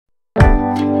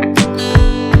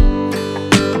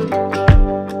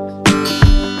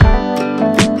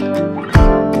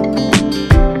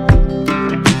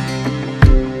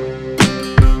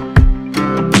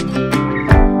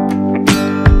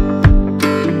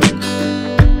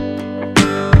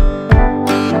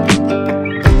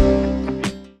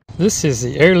This is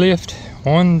the AIRLIFT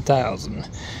 1000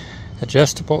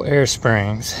 adjustable air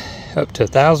springs, up to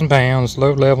 1,000 pounds,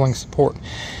 load leveling support.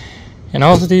 And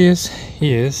all it is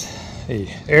a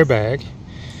airbag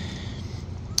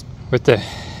with the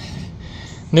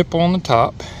nipple on the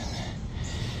top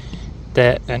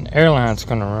that an airline's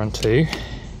going to run to,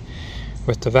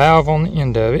 with the valve on the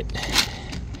end of it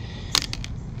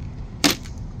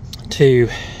to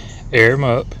air them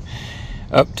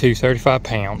up to 35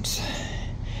 pounds.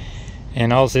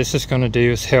 And all this is going to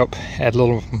do is help add a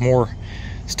little more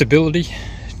stability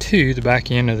to the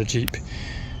back end of the Jeep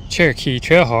Cherokee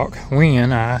Trailhawk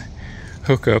when I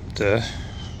hook up the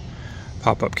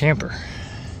pop-up camper.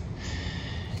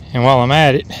 And while I'm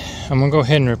at it, I'm going to go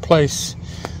ahead and replace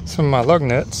some of my lug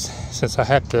nuts, since I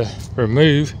have to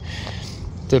remove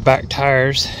the back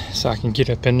tires so I can get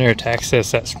up in there to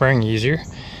access that spring easier,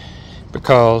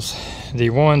 because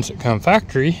the ones that come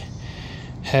factory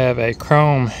have a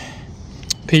chrome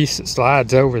piece that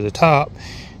slides over the top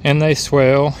and they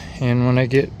swell, and when they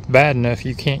get bad enough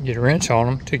you can't get a wrench on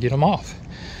them to get them off.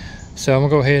 So I'm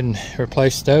gonna go ahead and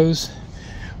replace those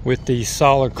with these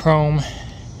solid chrome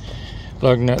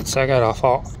lug nuts I got off.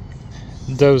 All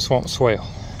those won't swell.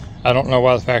 I don't know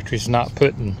why the factory's not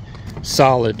putting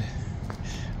solid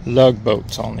lug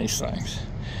bolts on these things,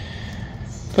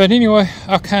 but anyway,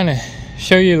 I'll kind of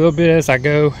show you a little bit as I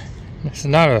go. It's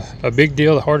not a big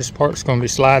deal. The hardest part is going to be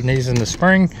sliding these in the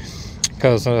spring,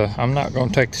 because I'm not going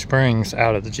to take the springs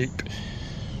out of the Jeep.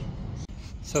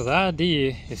 So the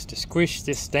idea is to squish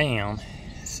this down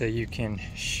so you can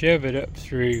shove it up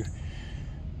through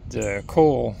the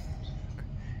coil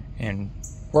and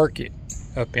work it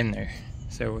up in there.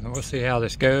 So we'll see how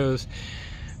this goes.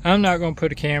 I'm not going to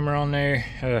put a camera on there.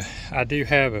 I do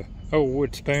have a old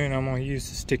wood spoon I'm going to use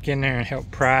to stick in there and help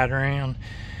pry it around.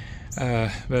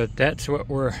 But that's what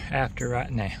we're after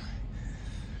right now.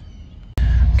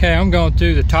 Okay, I'm going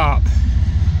through the top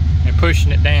and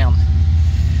pushing it down.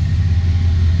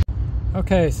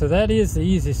 Okay, so that is the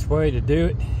easiest way to do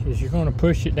it, is you're going to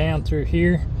push it down through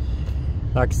here.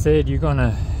 Like I said, you're going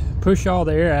to push all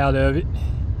the air out of it,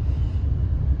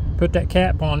 put that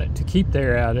cap on it to keep the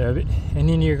air out of it, and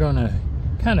then you're going to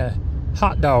kind of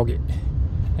hot dog it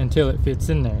until it fits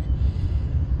in there.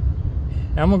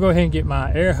 Now I'm gonna go ahead and get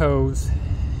my air hose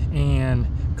and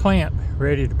clamp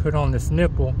ready to put on this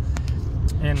nipple.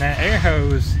 And that air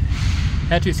hose,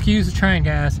 have to excuse the train,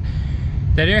 guys,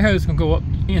 that air hose can go up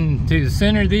into the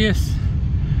center of this.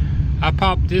 I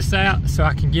pop this out so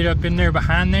I can get up in there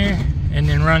behind there and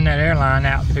then run that air line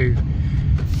out to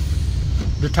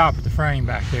the top of the frame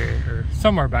back there, or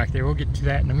somewhere back there. We'll get to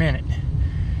that in a minute.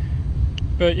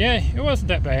 But yeah, it wasn't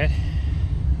that bad.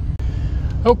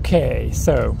 Okay,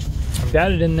 so I've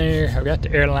got it in there. I've got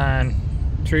the airline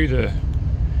through the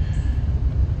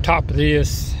top of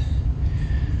this,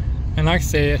 and like I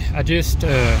said, I just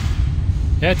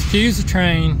have to use the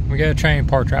train. We got a train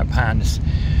parked right behind us.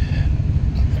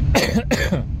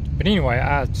 But anyway,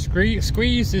 I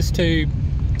squeeze this tube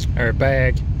or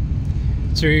bag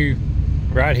through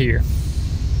right here.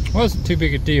 Wasn't too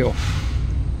big a deal.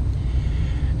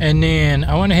 And then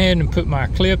I went ahead and put my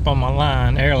clip on my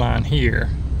line, airline here,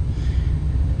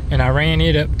 and I ran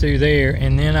it up through there,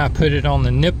 and then I put it on the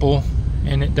nipple,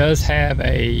 and it does have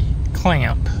a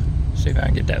clamp. See if I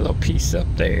can get that little piece up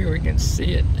there, we can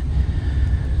see it.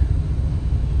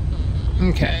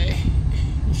 Okay,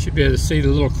 you should be able to see the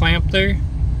little clamp there,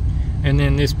 and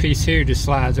then this piece here just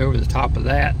slides over the top of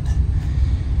that.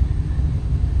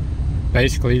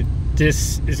 Basically,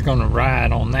 this is going to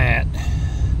ride on that.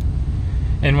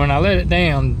 And when I let it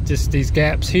down, just these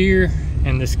gaps here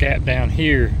and this gap down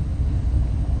here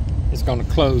is going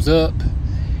to close up.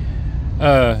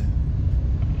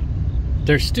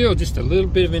 There's still just a little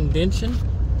bit of indentation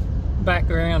back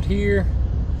around here,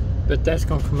 but that's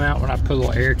going to come out when I put a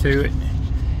little air to it.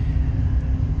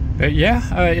 But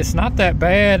yeah, it's not that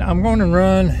bad. I'm going to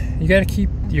run, you got to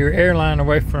keep your airline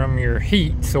away from your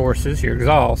heat sources, your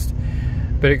exhaust,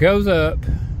 but it goes up,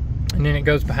 and then it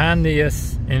goes behind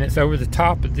this, and it's over the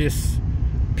top of this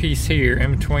piece here,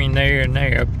 in between there and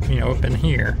there, you know, up in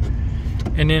here.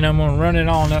 And then I'm gonna run it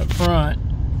on up front,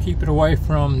 keep it away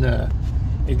from the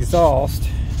exhaust.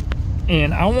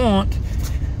 And I want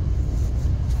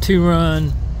to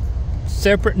run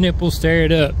separate nipples to air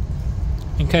it up,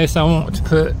 in case I want to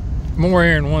put more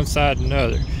air in one side than the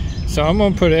other. So I'm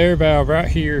gonna put an air valve right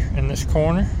here in this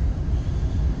corner,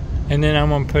 and then I'm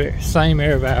going to put the same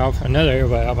air valve, another air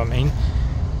valve I mean,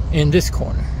 in this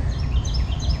corner.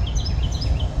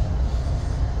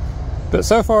 But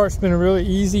so far it's been a really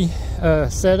easy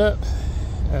setup.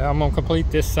 I'm going to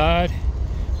complete this side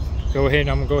I'm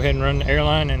gonna go ahead and run the air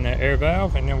line and the air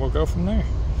valve, and then we'll go from there.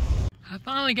 I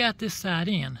finally got this side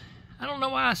in. I don't know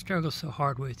why I struggle so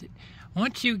hard with it.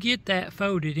 Once you get that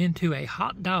folded into a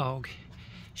hot dog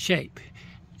shape,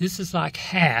 this is like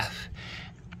half,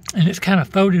 and it's kind of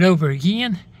folded over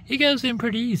again, it goes in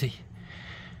pretty easy.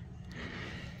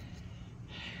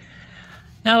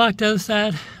 Now, like the other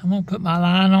side, I'm gonna put my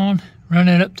line on, run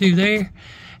it up through there,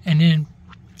 and then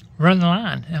run the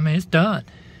line. I mean, it's done.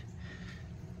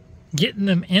 Getting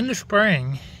them in the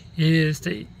spring is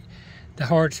the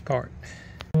hardest part.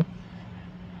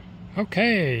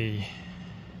 Okay,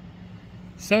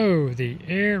 so the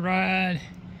air ride,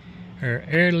 or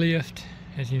AIRLIFT,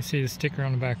 as you can see the sticker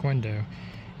on the back window,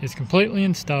 is completely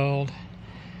installed.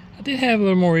 I did have a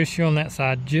little more issue on that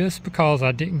side just because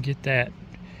I didn't get that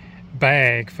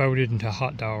bag folded into a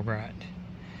hot dog right.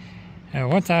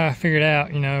 Once I figured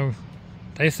out, you know,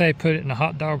 they say put it in a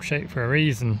hot dog shape for a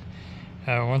reason.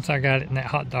 Once I got it in that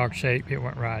hot dog shape, it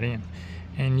went right in.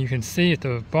 And you can see at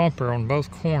the bumper on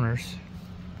both corners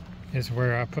is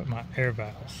where I put my air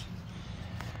valves.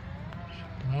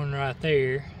 The one right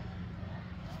there,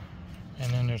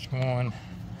 and then there's one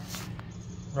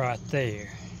right there.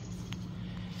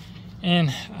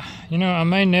 And you know, I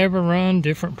may never run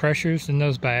different pressures in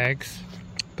those bags,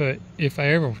 but if I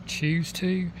ever choose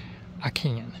to, I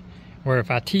can. Where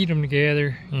if I teed them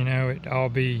together, you know, it'd all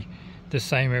be the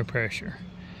same air pressure.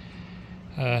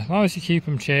 As long as you keep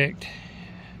them checked,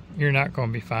 you're not going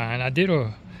to be fine. I did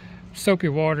a soapy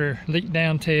water leak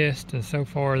down test, and so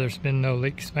far there's been no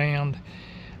leaks found.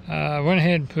 I went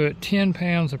ahead and put 10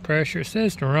 pounds of pressure. It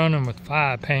says to run them with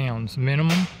 5 pounds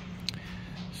minimum.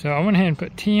 So I went ahead and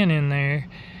put 10 in there,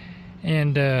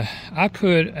 and if I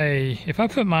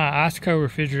put my ice cold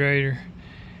refrigerator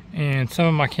and some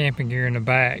of my camping gear in the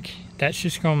back, that's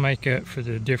just gonna make up for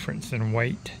the difference in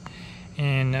weight,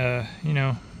 and you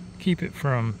know, keep it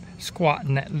from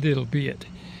squatting that little bit.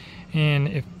 And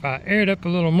if I air it up a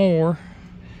little more,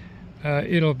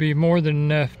 it'll be more than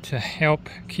enough to help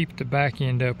keep the back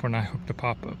end up when I hook the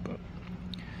pop-up up.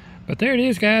 But there it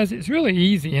is, guys. It's really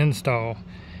easy install.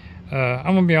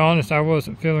 I'm gonna be honest, I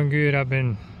wasn't feeling good. I've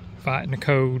been fighting the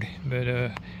cold, but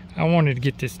I wanted to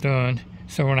get this done,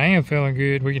 so when I am feeling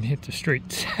good, we can hit the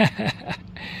streets.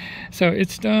 So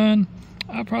it's done.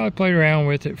 I probably played around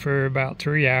with it for about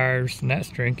 3 hours, and that's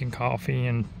drinking coffee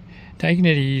and taking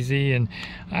it easy. And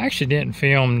I actually didn't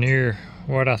film near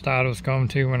what I thought I was going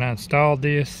to when I installed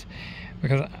this,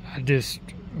 because I just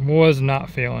was not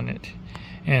feeling it.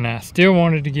 And I still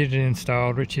wanted to get it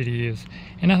installed, which it is.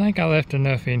 And I think I left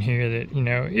enough in here that, you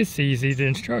know, it's easy. The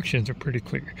instructions are pretty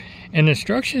clear. And the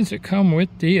instructions that come with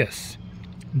this,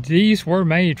 these were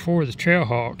made for the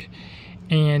Trailhawk.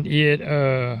 And it,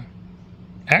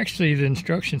 actually the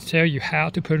instructions tell you how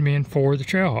to put them in for the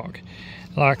Trailhawk.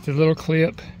 Like the little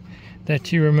clip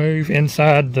that you remove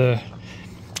inside the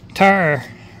tire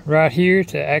right here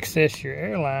to access your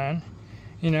airline.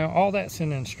 You know, all that's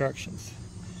in the instructions.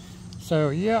 So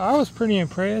yeah, I was pretty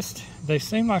impressed. They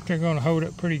seem like they're going to hold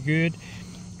up pretty good.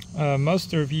 Most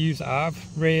of the reviews I've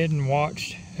read and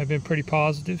watched have been pretty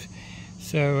positive.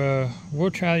 So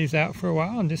we'll try these out for a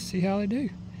while and just see how they do.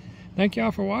 Thank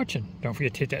y'all for watching. Don't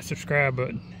forget to hit that subscribe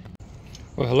button.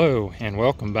 Well, hello and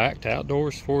welcome back to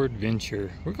Outdoors for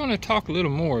Adventure. We're going to talk a little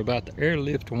more about the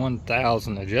AIRLIFT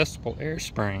 1000 adjustable air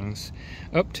springs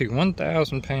up to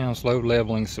 1,000 pounds load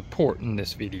leveling support in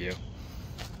this video.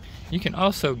 You can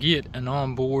also get an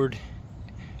onboard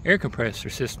air compressor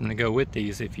system to go with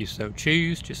these if you so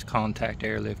choose. Just contact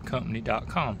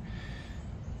airliftcompany.com.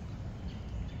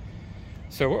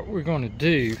 So what we're going to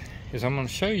do is I'm going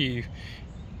to show you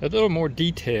a little more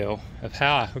detail of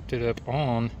how I hooked it up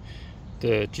on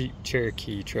the Jeep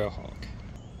Cherokee Trailhawk.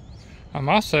 I'm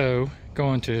also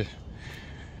going to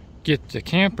get the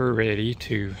camper ready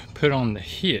to put on the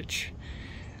hitch,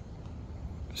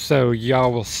 so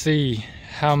y'all will see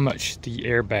how much the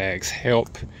airbags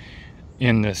help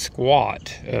in the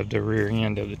squat of the rear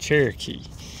end of the Cherokee.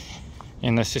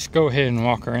 And let's just go ahead and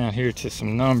walk around here to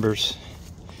some numbers.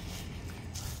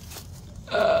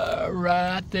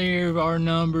 Right there are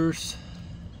numbers.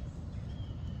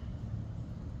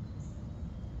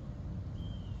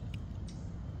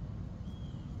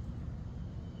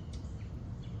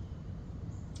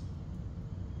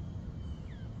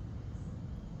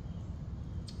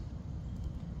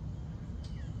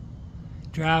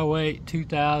 Dry weight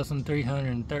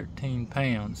 2,313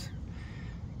 pounds.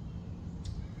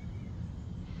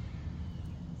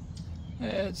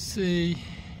 Let's see.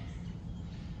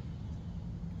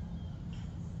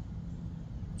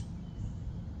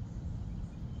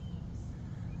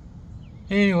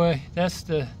 Anyway, that's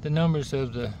the numbers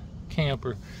of the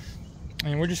camper.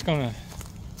 And we're just gonna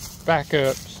back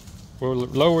up. We'll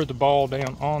lower the ball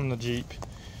down on the Jeep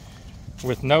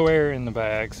with no air in the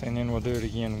bags, and then we'll do it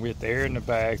again with air in the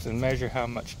bags and measure how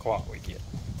much squat we get.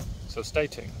 So stay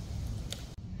tuned.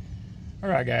 All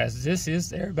right guys, this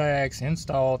is the airbags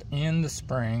installed in the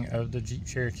spring of the Jeep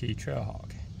Cherokee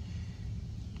Trailhawk.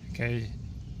 Okay,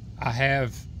 I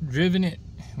have driven it,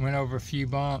 went over a few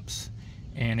bumps,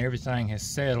 and everything has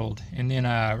settled. And then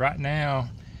right now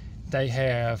they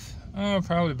have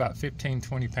probably about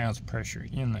 15-20 pounds of pressure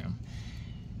in them.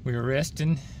 We're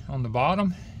resting on the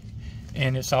bottom,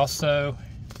 and it's also,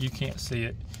 you can't see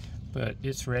it, but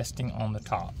it's resting on the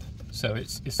top. So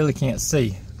it's really can't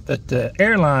see, but the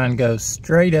airline goes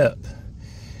straight up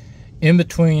in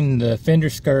between the fender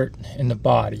skirt and the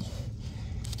body.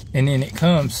 And then it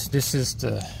comes, this is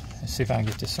the, let's see if I can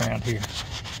get this around here.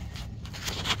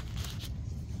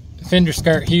 The fender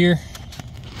skirt here,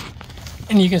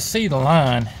 and you can see the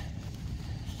line.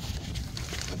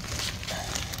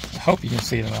 I hope you can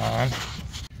see the line.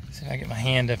 See if I get my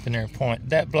hand up in there and point.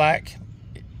 That black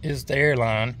is the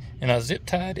airline, and I zip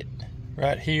tied it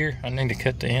right here. I need to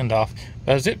cut the end off,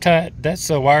 but I zip tied, that's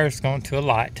the wires going to a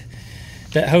light.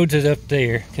 That holds it up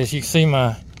there, because you can see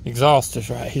my exhaust is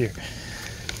right here.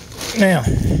 Now,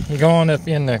 you're going up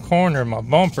in the corner of my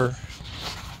bumper.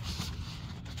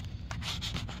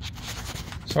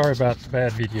 Sorry about the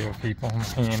bad video, people. My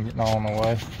hand getting all in the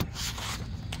way.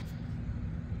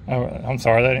 Oh, I'm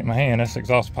sorry, that ain't my hand, that's the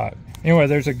exhaust pipe. Anyway,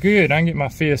 there's a good, I can get my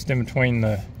fist in between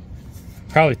the,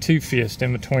 probably 2 fists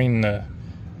in between the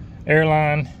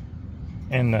airline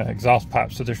and the exhaust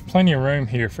pipe. So there's plenty of room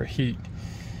here for heat.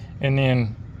 And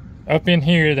then up in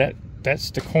here,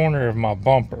 that's the corner of my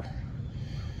bumper.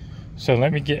 So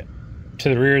let me get to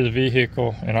the rear of the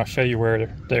vehicle and I'll show you where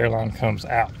the airline comes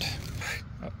out.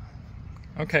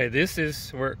 Okay, this is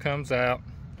where it comes out.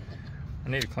 I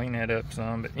need to clean that up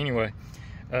some, but anyway,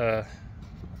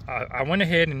 I went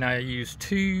ahead and I used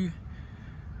 2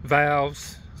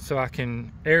 valves so I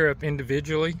can air up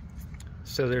individually.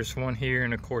 So there's one here,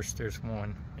 and of course there's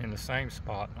one in the same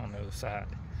spot on the other side.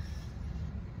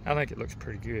 I think it looks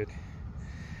pretty good.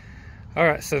 All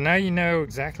right, so now you know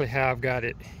exactly how I've got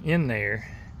it in there.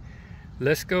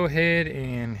 Let's go ahead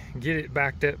and get it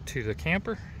backed up to the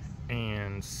camper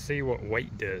and see what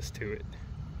weight does to it.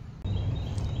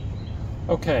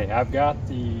 Okay, I've got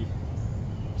the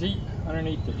Jeep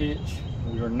underneath the hitch.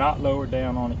 We are not lowered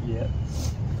down on it yet.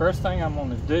 First thing I'm going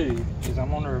to do is I'm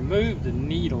going to remove the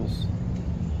needles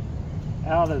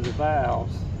out of the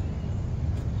valves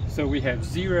so we have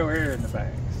 0 air in the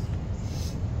bags.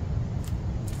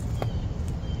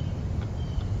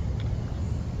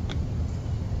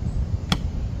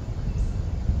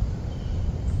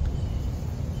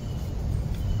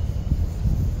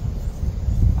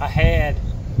 I had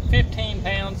 15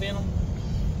 pounds in them.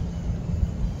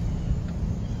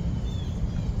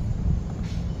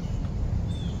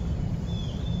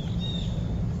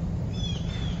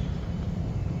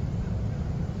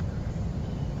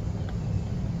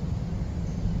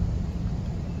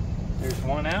 There's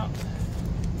one out.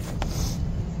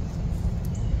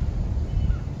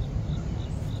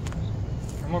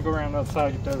 I'm gonna go around the other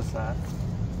side, get the other side.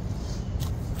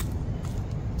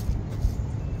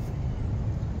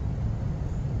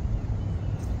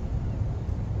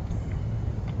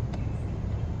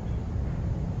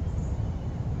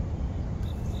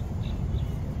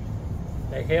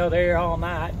 They held air all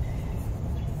night.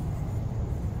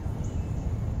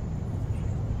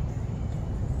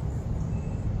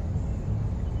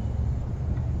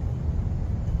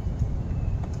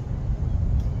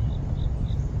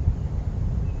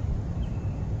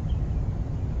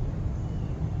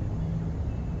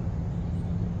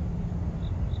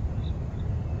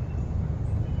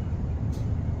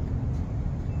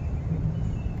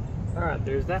 All right,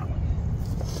 there's that one.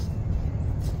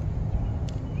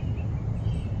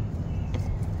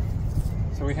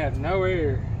 So we have no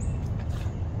air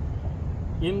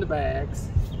in the bags.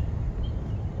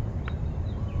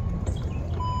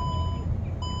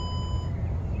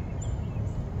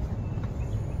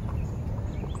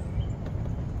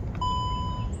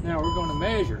 Now we're going to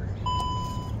measure.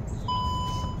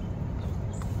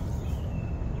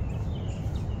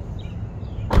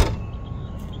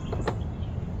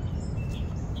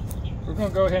 We're going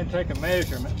to go ahead and take a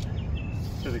measurement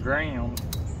to the ground,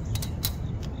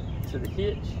 to the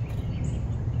hitch,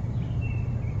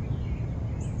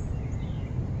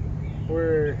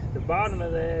 where the bottom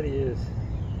of that is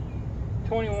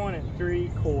 21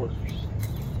 3/4.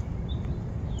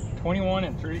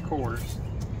 21 3/4.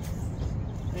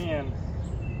 And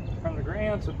from the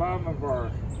ground to the bottom of our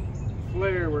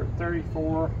flare, we're at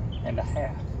 34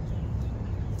 1/2.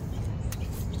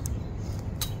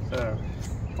 So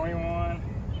 21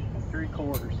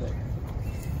 3/4 there.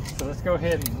 So let's go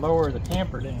ahead and lower the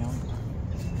camper down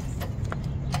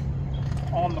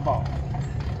on the ball.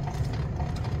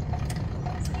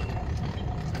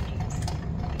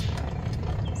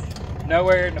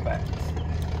 Nowhere in the back.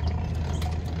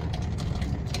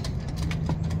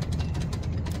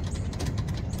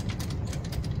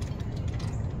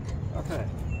 Okay,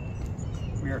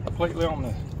 we are completely on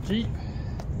the Jeep.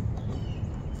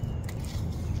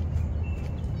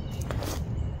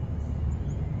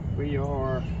 We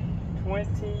are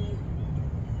 20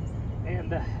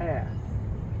 and a half.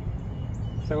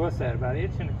 So what's that, about 1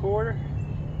 1/4?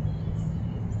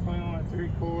 21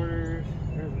 3/4,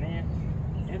 there's an inch.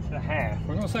 1 1/2 inches.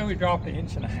 We're gonna say we dropped 1 1/2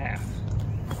 inches.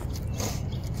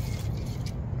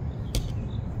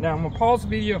 Now I'm gonna pause the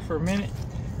video for a minute.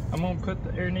 I'm gonna put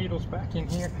the air needles back in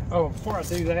here. Oh, before I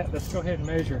do that, let's go ahead and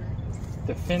measure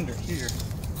the fender here.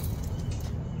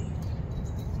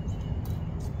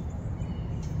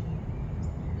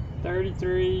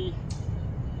 $33.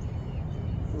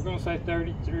 We're gonna say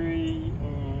 33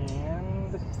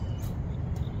 and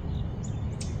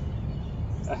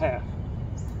a half.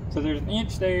 So there's 1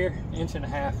 inch there, 1 1/2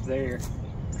 inches there,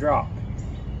 drop.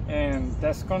 And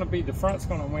that's gonna be, the front's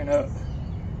gonna went up.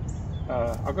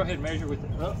 I'll go ahead and measure with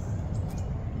it up.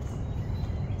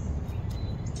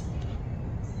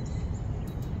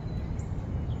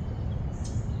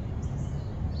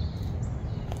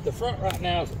 The front right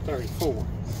now is at 34.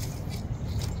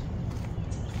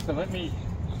 So let me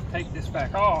take this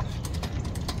back off.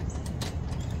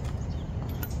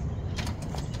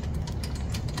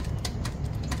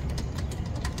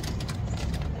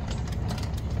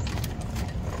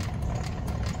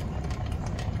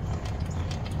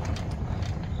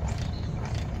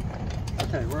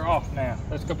 Okay, we're off now.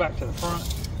 Let's go back to the front.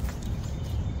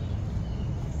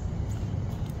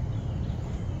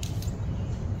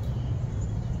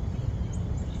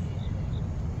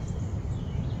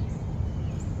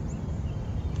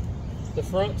 The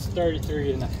front's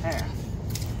 33 and a half.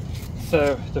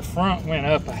 So the front went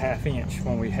up a 1/2 inch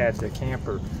when we had the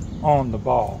camper on the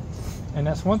ball. And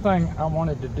that's one thing I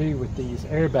wanted to do with these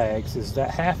airbags, is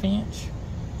that 1/2 inch.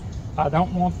 I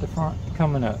don't want the front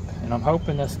coming up, and I'm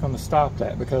hoping that's going to stop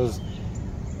that, because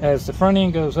as the front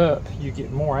end goes up, you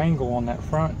get more angle on that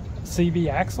front CV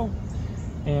axle,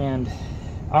 and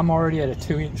I'm already at a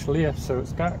 2-inch lift, so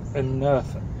it's got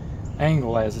enough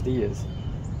angle as it is.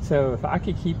 So if I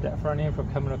could keep that front end from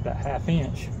coming up that 1/2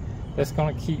 inch, that's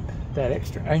going to keep that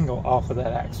extra angle off of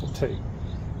that axle too.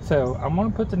 So I'm going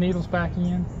to put the needles back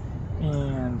in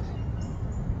and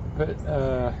put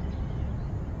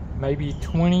maybe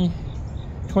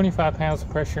 25 pounds of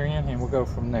pressure in, and we'll go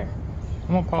from there.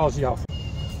 I'm going to pause y'all.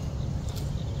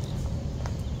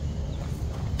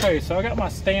 Okay, so I got my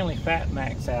Stanley Fat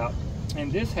Max out,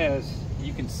 and this has,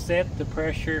 you can set the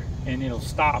pressure and it'll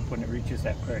stop when it reaches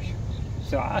that pressure.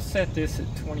 So I set this at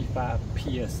 25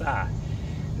 psi.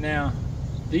 Now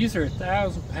these are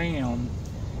 1,000-pound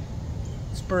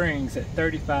springs at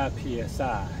 35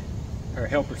 psi, or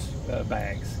helper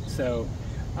bags. So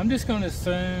I'm just going to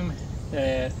assume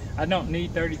that I don't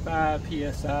need 35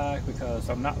 psi because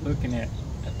I'm not looking at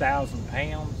 1,000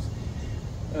 pounds.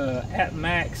 At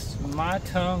max, my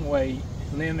tongue weight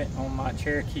limit on my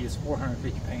Cherokee is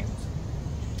 450 pounds.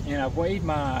 And I've weighed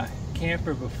my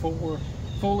camper before,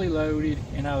 fully loaded,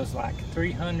 and I was like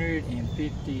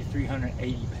 350,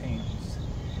 380 pounds.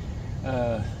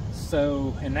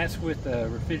 So, and that's with the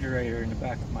refrigerator in the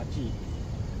back of my Jeep.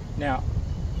 Now,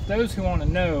 those who want to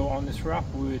know, on this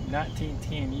Rockwood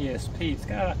 1910 ESP, it's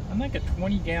got, I think, a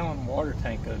 20-gallon water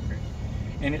tank under it.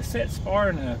 And it sets far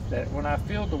enough that when I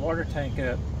filled the water tank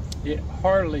up, it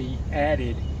hardly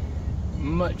added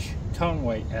much tongue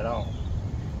weight at all.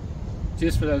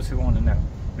 Just for those who want to know.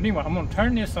 But anyway, I'm going to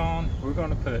turn this on. We're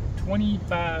going to put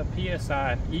 25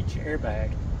 psi in each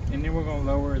airbag, and then we're going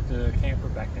to lower the camper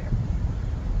back down.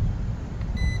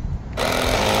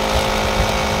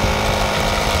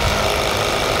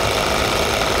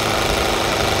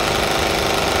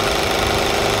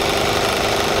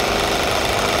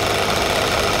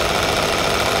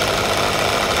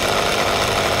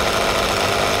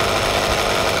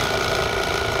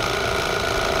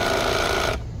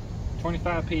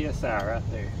 PSI right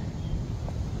there.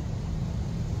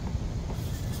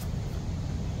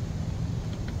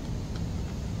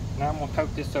 Now I'm going to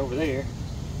tote this over there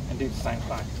and do the same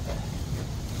thing.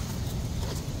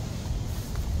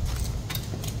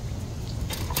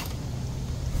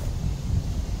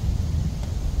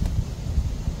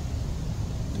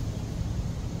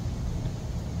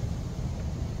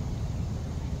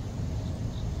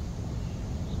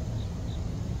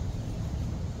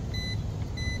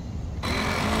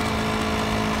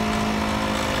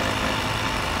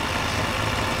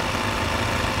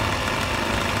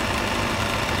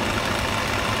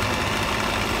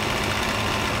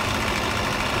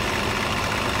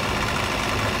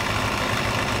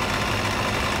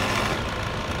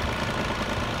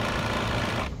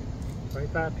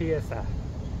 35 psi.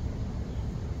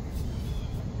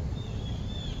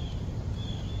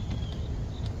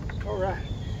 All right.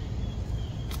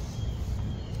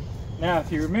 Now,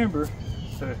 if you remember,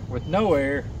 so with no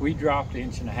air, we dropped 1.5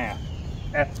 inches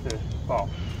at the fall.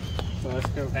 So let's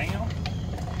go down.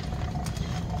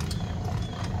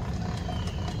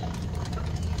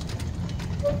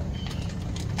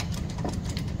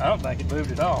 I don't think it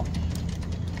moved at all.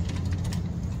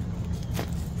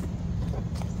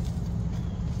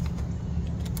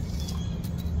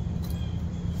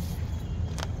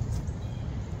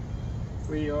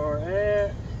 We are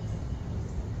at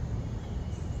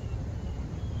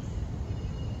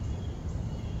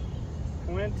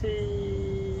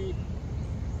 20,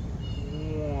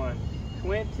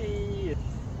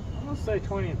 I'm gonna say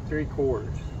 20 3/4.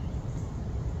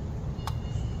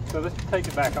 So let's take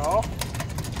it back off.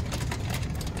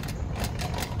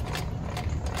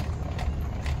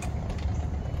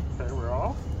 Okay, we're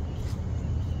off.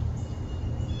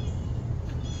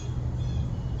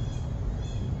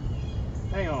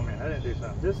 Hang on a minute, I didn't do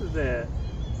something. This is at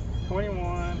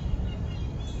 21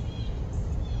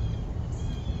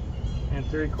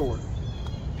 3/4.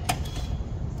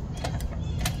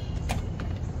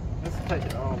 Let's take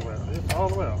it all the way off. It's all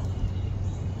the way off.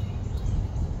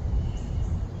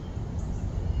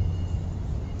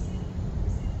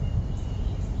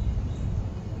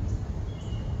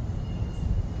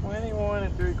 $21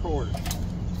 3/4.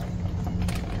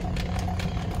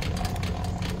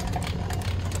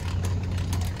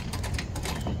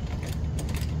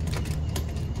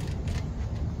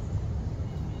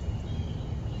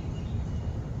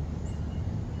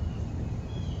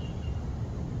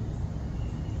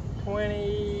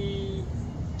 $20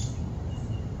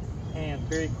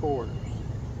 3/4.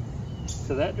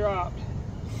 So that dropped,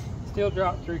 still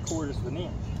dropped 3/4 of an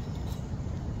inch.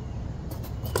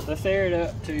 Let's air it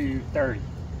up to 30.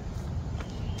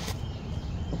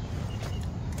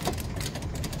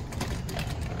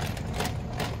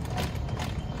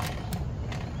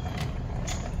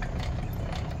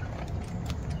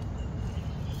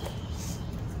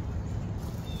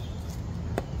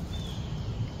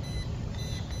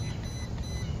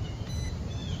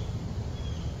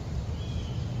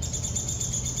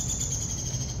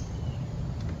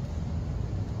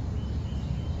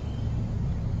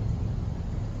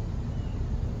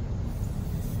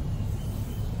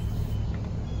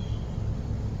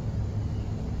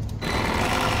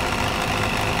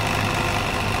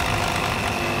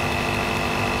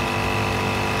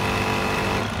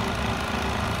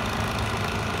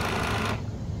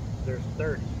 There's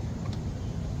 30.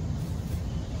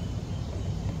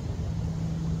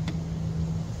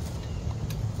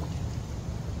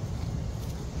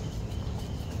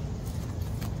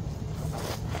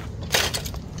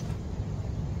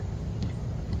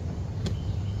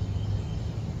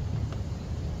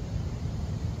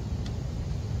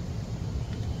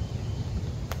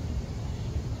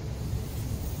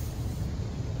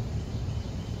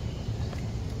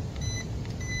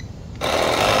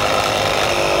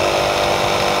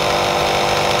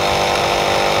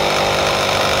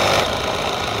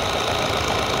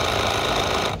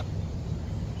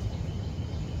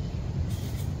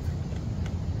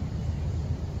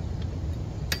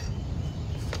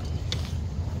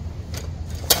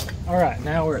 All right,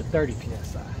 now we're at 30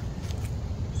 psi.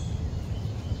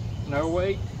 No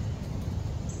weight.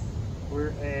 We're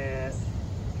at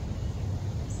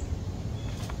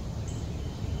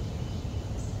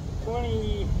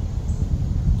 21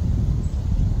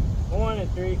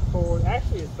 3/4.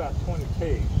 Actually, it's about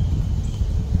 22.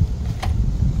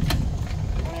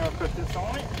 I'm gonna put this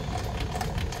on it.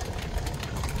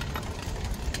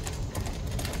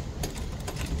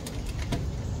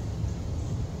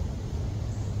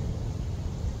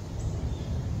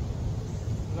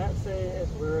 That says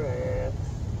we're at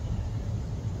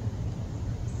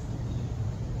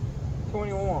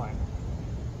 21.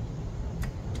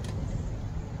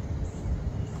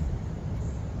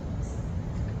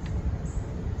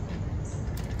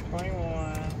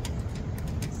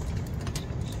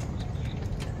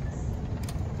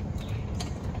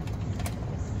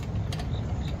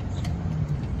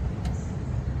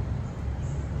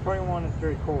 $21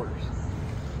 3/4.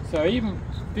 So even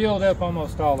filled up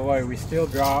almost all the way, we still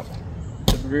dropped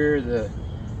the rear of the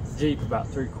Jeep about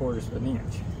 3/4 of an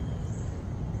inch.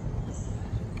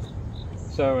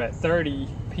 So at 30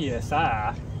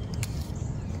 psi,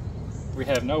 we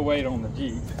have no weight on the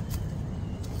Jeep.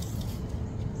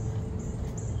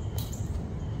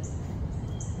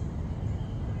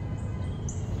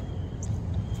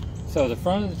 So the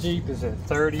front of the Jeep is at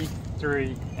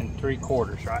 33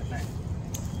 3/4 right now.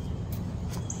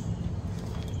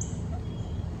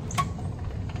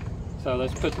 So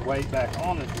let's put the weight back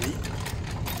on the Jeep.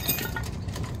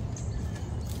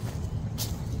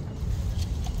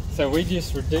 So we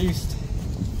just reduced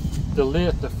the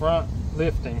lift, the front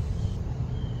lifting,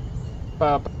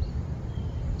 by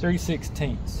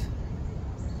 3/16.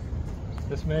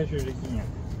 Let's measure it again.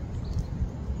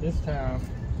 This time,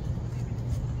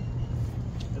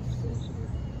 let's see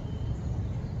here.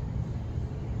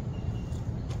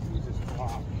 Use this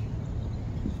block.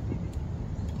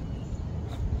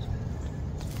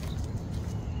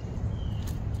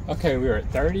 Okay, we were at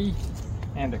 30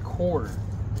 1/4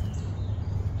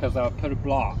 because I put a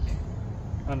block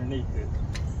underneath it.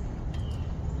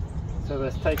 So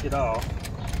let's take it off.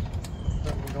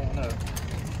 Something going up.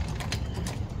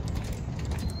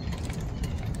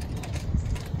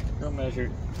 Go measure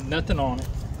it. Nothing on it.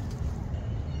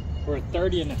 We're at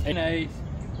 30 1/8.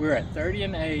 We're at 30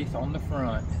 1/8 on the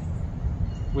front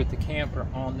with the camper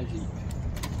on the Jeep.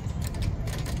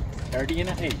 30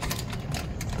 1/8.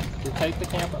 We'll take the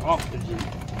camper off the Jeep.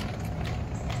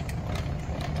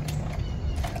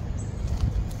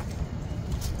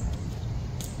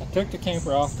 I took the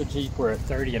camper off the Jeep. We're at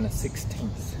 30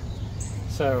 1/16.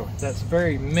 So that's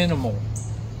very minimal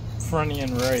front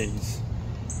end raise.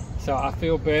 So I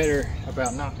feel better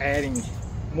about not adding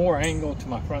more angle to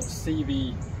my front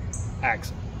CV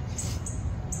axle.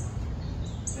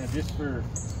 Now just for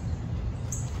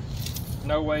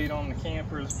no weight on the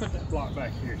camper, let's put that block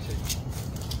back here too.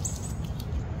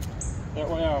 That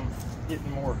way I'm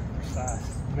getting more precise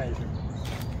measurements.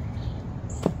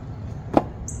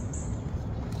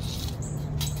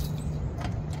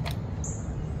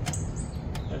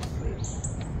 Let's see.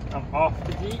 I'm off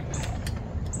the Jeep.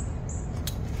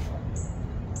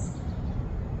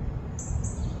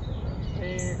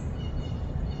 There.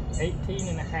 18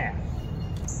 1/2.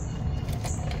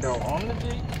 Go on the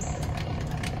Jeep.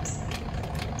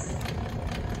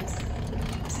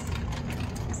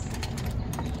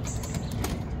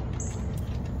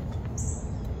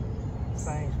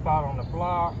 Same spot on the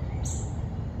block.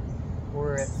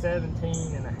 We're at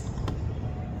 17 1/2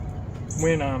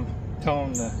 when I'm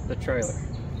towing the trailer.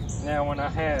 Now when I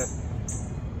have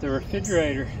the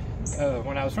refrigerator,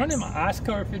 when I was running my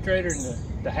Iceco refrigerator in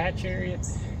the hatch area,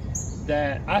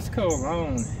 that Iceco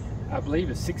alone, I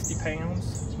believe, is 60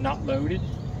 pounds, not loaded.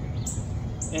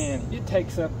 And it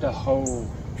takes up the whole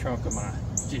trunk of my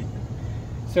Jeep.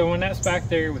 So when that's back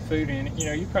there with food in it, you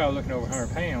know, you're probably looking over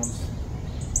 100 pounds.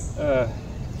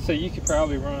 So you could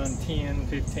probably run 10,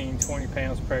 15, 20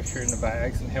 pounds pressure in the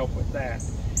bags and help with that.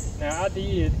 Now I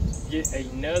did get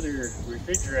another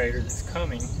refrigerator that's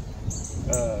coming,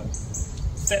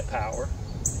 set power.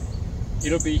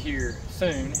 It'll be here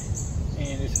soon,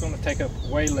 and it's going to take up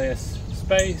way less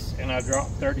space, and I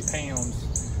dropped 30 pounds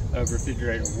of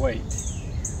refrigerator weight.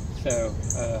 So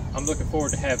I'm looking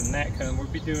forward to having that come. We'll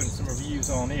be doing some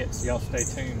reviews on it, so y'all stay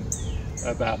tuned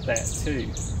about that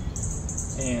too.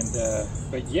 And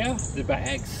but yeah, the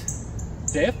bags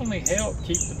definitely help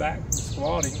keep the back from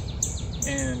squatting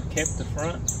and kept the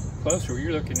front closer.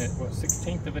 You're looking at what,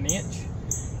 1/16 of an inch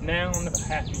now on the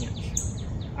 1/2 inch.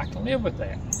 I can live with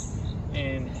that,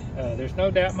 and there's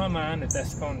no doubt in my mind that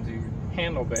that's going to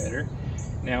handle better.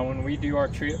 Now when we do our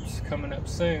trips coming up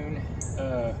soon,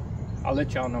 I'll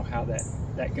let y'all know how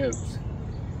that goes.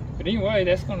 But anyway,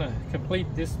 that's going to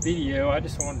complete this video. I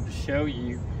just wanted to show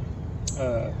you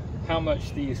how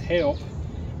much these help.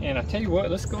 And I tell you what,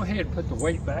 let's go ahead and put the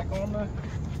weight back on the...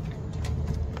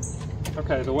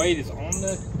 Okay, the weight is on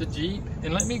the Jeep.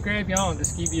 And let me grab y'all and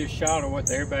just give you a shot of what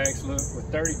the airbags look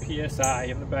with 30 PSI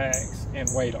in the bags and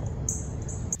weight on.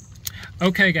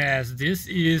 Okay guys, this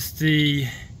is the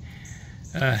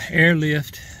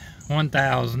AIRLIFT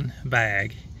 1000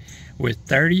 bag with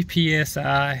 30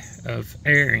 PSI of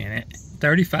air in it.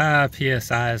 35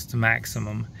 PSI is the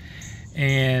maximum.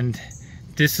 And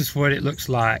this is what it looks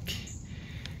like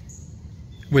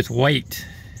with weight,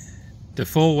 the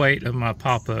full weight of my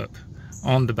pop-up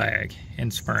on the bag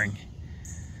and spring.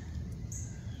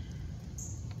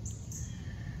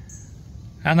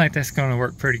 I think that's going to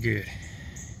work pretty good.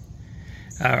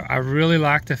 I really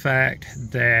like the fact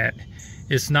that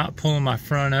it's not pulling my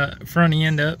front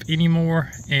end up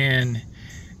anymore and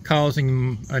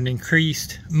causing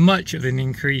much of an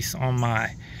increase on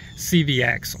my CV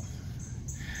axle.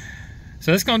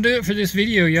 So that's gonna do it for this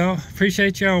video, y'all.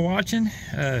 Appreciate y'all watching.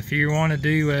 If you want to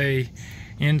do a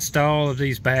install of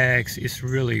these bags, it's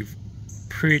really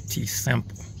pretty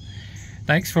simple.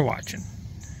 Thanks for watching.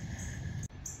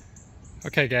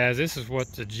 Okay guys, this is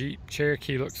what the Jeep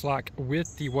Cherokee looks like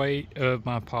with the weight of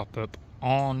my pop-up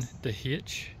on the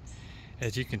hitch.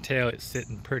 As you can tell, it's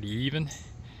sitting pretty even,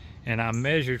 and I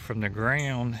measured from the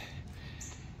ground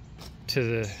to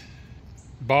the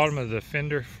bottom of the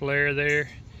fender flare there,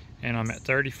 and I'm at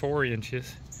 34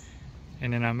 inches.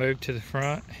 And then I moved to the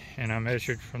front and I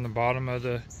measured from the bottom of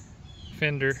the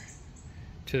fender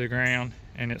to the ground,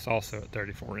 and it's also at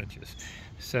 34 inches.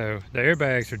 So the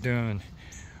airbags are doing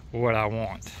what I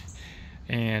want.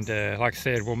 And like I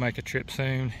said, we'll make a trip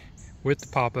soon with the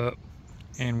pop-up,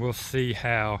 and we'll see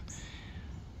how